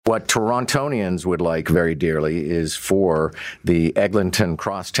What Torontonians would like very dearly is for the Eglinton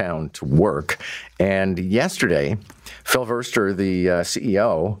Crosstown to work. And yesterday, Phil Verster, the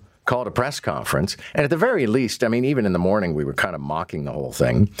CEO, called a press conference. And at the very least, I mean, even in the morning, we were kind of mocking the whole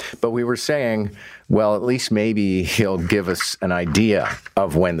thing. But we were saying, well, at least maybe he'll give us an idea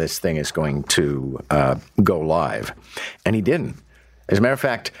of when this thing is going to go live. And he didn't. As a matter of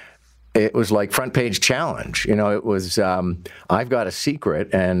fact, it was like front page challenge. You know, it was, I've got a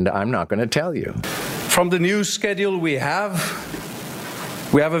secret and I'm not going to tell you. From the news schedule we have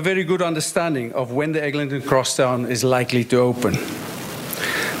a very good understanding of when the Eglinton Crosstown is likely to open.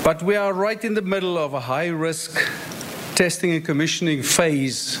 But we are right in the middle of a high-risk testing and commissioning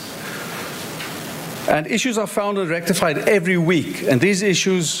phase. And issues are found and rectified every week. And these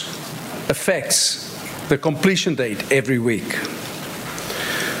issues affects the completion date every week.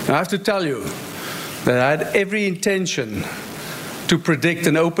 I have to tell you that I had every intention to predict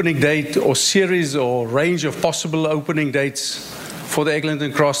an opening date or series or range of possible opening dates for the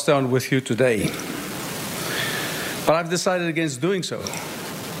Eglinton Crosstown with you today. But I've decided against doing so,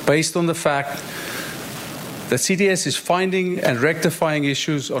 based on the fact that CTS is finding and rectifying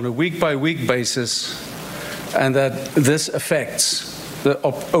issues on a week-by-week basis, and that this affects the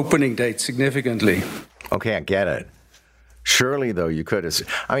opening date significantly. Okay, I get it. Surely, though, you could have...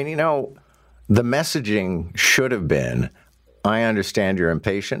 I mean, you know, the messaging should have been, I understand your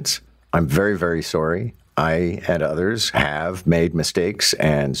impatience. I'm very, very sorry. I and others have made mistakes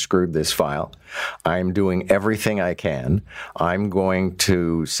and screwed this file. I'm doing everything I can. I'm going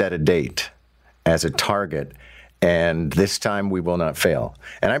to set a date as a target, and this time we will not fail.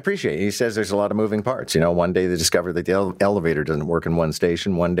 And I appreciate it. He says there's a lot of moving parts. You know, one day they discover that the elevator doesn't work in one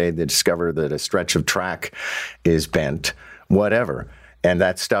station. One day they discover that a stretch of track is bent. Whatever. And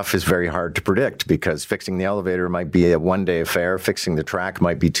that stuff is very hard to predict because fixing the elevator might be a one-day affair. Fixing the track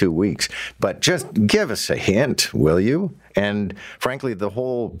might be 2 weeks. But just give us a hint, will you? And frankly, the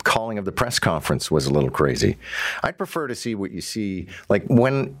whole calling of the press conference was a little crazy. I'd prefer to see what you see, like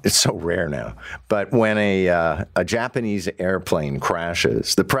when, it's so rare now, but when a Japanese airplane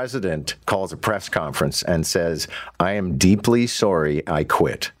crashes, the president calls a press conference and says, I am deeply sorry, I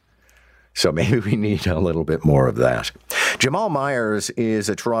quit. So maybe we need a little bit more of that. Jamaal Myers is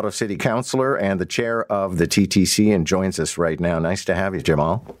a Toronto City Councillor and the chair of the TTC and joins us right now. Nice to have you,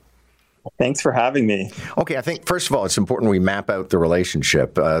 Jamaal. Thanks for having me. Okay, I think, first of all, it's important we map out the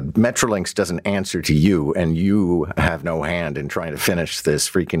relationship. Metrolinx doesn't answer to you, and you have no hand in trying to finish this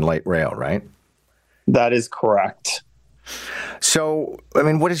freaking light rail, right? That is correct. So, I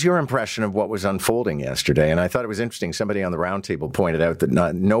mean, what is your impression of what was unfolding yesterday? And I thought it was interesting. Somebody on the roundtable pointed out that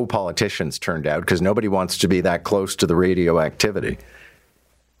no politicians turned out because nobody wants to be that close to the radioactivity.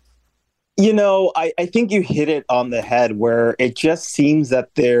 You know, I think you hit it on the head where it just seems that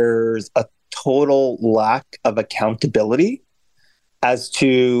there's a total lack of accountability as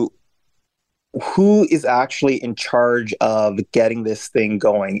to who is actually in charge of getting this thing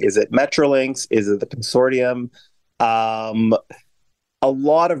going. Is it Metrolinx? Is it the consortium? A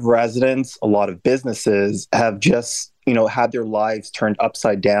lot of residents, a lot of businesses have just, had their lives turned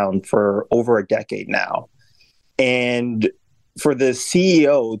upside down for over a decade now. And for the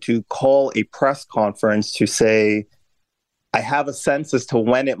CEO to call a press conference to say, I have a sense as to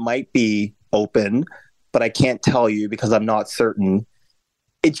when it might be open, but I can't tell you because I'm not certain.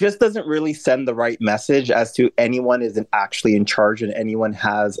 It just doesn't really send the right message as to anyone isn't actually in charge and anyone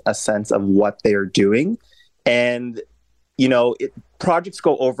has a sense of what they're doing. And, projects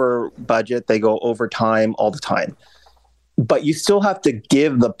go over budget, they go over time all the time. But you still have to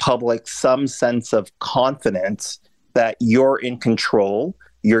give the public some sense of confidence that you're in control,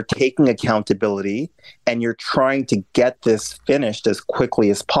 you're taking accountability, and you're trying to get this finished as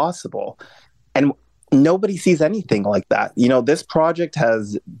quickly as possible. And nobody sees anything like that. This project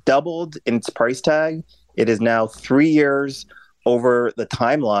has doubled in its price tag. It is now 3 years over the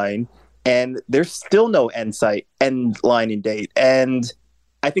timeline. And there's still no end line and date. And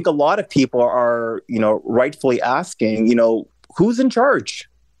I think a lot of people are, rightfully asking, who's in charge?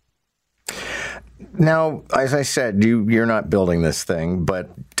 Now, as I said, you're not building this thing, but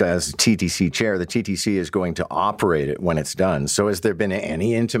as TTC chair, the TTC is going to operate it when it's done. So has there been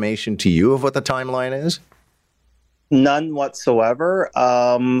any intimation to you of what the timeline is? None whatsoever.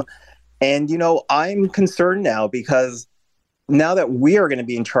 And, I'm concerned now because now that we are going to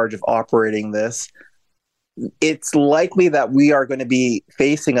be in charge of operating this, it's likely that we are going to be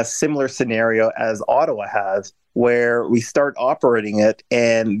facing a similar scenario as Ottawa has, where we start operating it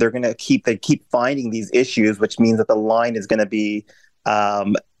and they're going to keep finding these issues, which means that the line is going to be,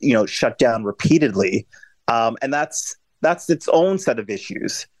 shut down repeatedly. And that's that's its own set of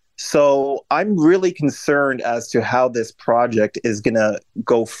issues. So I'm really concerned as to how this project is going to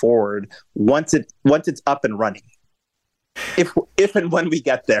go forward once it's up and running. If and when we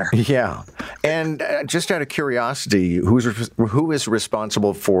get there. Yeah. And just out of curiosity, who is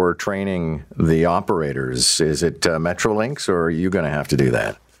responsible for training the operators? Is it Metrolinx, or are you going to have to do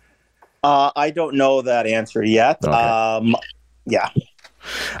that? I don't know that answer yet. Okay. Yeah.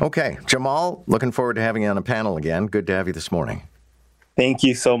 Okay. Jamaal, looking forward to having you on a panel again. Good to have you this morning. Thank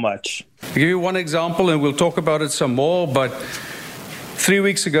you so much. I'll give you one example, and we'll talk about it some more, but 3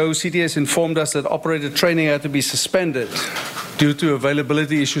 weeks ago, CTS informed us that operator training had to be suspended due to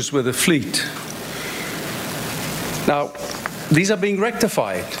availability issues with the fleet. Now, these are being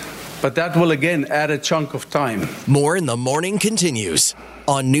rectified, but that will again add a chunk of time. More in the Morning continues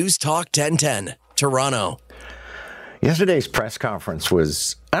on News Talk 1010, Toronto. Yesterday's press conference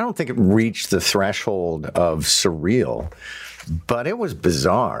I don't think it reached the threshold of surreal, but it was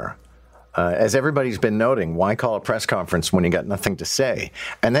bizarre. As everybody's been noting, why call a press conference when you got nothing to say?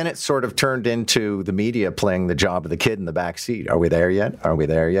 And then it sort of turned into the media playing the job of the kid in the back seat. Are we there yet? Are we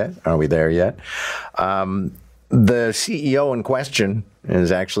there yet? Are we there yet? The CEO in question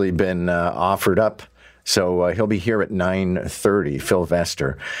has actually been offered up, so he'll be here at 9:30, Phil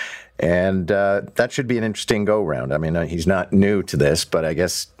Verster. And that should be an interesting go-round. I mean, he's not new to this, but I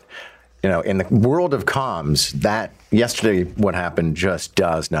guess, in the world of comms, that yesterday what happened just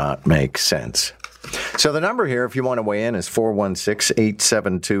does not make sense. So the number here, if you want to weigh in, is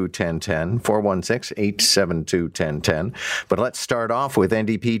 416-872-1010, 416-872-1010. But let's start off with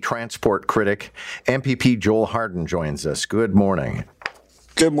NDP Transport Critic. MPP Joel Harden joins us. Good morning.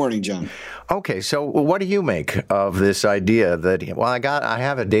 Good morning, John. Okay, so what do you make of this idea that, I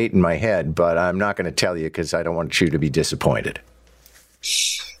have a date in my head, but I'm not going to tell you because I don't want you to be disappointed.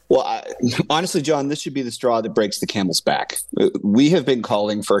 Well, honestly, John, this should be the straw that breaks the camel's back. We have been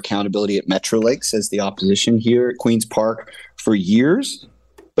calling for accountability at Metrolinx as the opposition here at Queen's Park for years,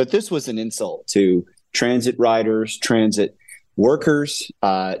 but this was an insult to transit riders, transit workers,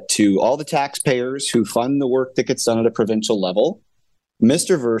 to all the taxpayers who fund the work that gets done at a provincial level.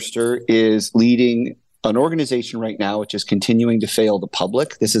 Mr. Verster is leading an organization right now which is continuing to fail the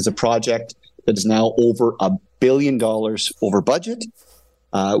public. This is a project that is now over $1 billion over budget.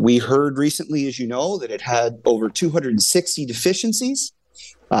 We heard recently, as you know, that it had over 260 deficiencies.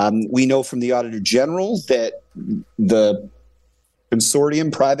 We know from the Auditor General that the private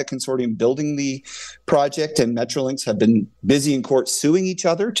consortium building the project and Metrolinx have been busy in court suing each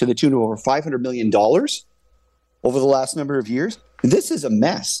other to the tune of over $500 million over the last number of years. This is a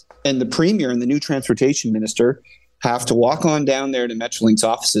mess. And the Premier and the new Transportation Minister have to walk on down there to Metrolinx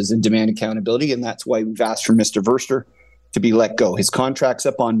offices and demand accountability. And that's why we've asked for Mr. Verster to be let go. His contract's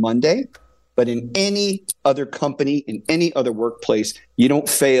up on Monday, but in any other company, in any other workplace, you don't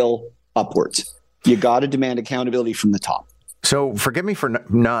fail upwards. You got to demand accountability from the top. So forgive me for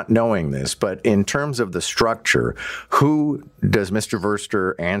not knowing this, but in terms of the structure, who does Mr.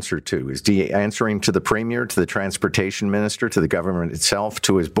 Verster answer to? Is he answering to the Premier, to the Transportation Minister, to the government itself,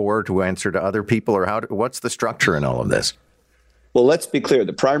 to his board, to answer to other people, or what's the structure in all of this? Well, let's be clear.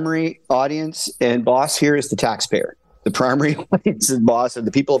 The primary audience and boss here is the taxpayer. The primary audience and boss are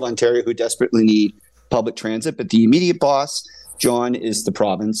the people of Ontario who desperately need public transit, but the immediate boss, John, is the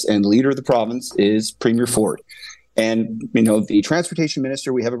province, and the leader of the province is Premier Ford. And, the Transportation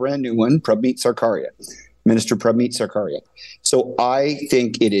Minister, we have a brand new one, Minister Prabmeet Sarkaria. So I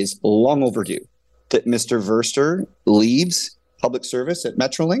think it is long overdue that Mr. Verster leaves public service at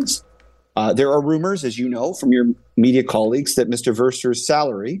Metrolinx. There are rumors, as you know, from your media colleagues, that Mr. Verster's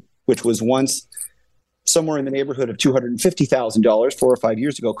salary, which was once somewhere in the neighborhood of $250,000 4 or 5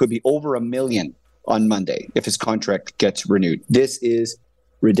 years ago, could be over $1 million on Monday if his contract gets renewed. This is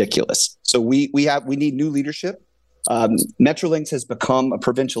ridiculous. So we need new leadership. Metrolinx has become a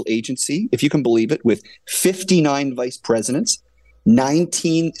provincial agency, if you can believe it, with 59 vice presidents,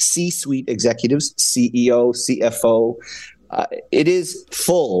 19 C-suite executives, CEO, CFO. It is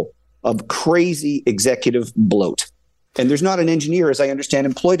full of crazy executive bloat. And there's not an engineer, as I understand,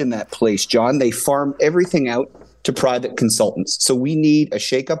 employed in that place, John. They farm everything out to private consultants. So we need a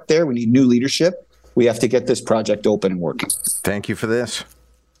shakeup there. We need new leadership. We have to get this project open and working. Thank you for this.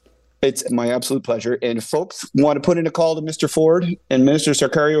 It's my absolute pleasure. And if folks want to put in a call to Mr. Ford and Minister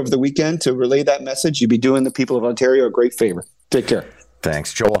Sarkaria over the weekend to relay that message, you'd be doing the people of Ontario a great favor. Take care.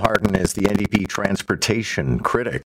 Thanks. Joel Harden is the NDP Transportation Critic.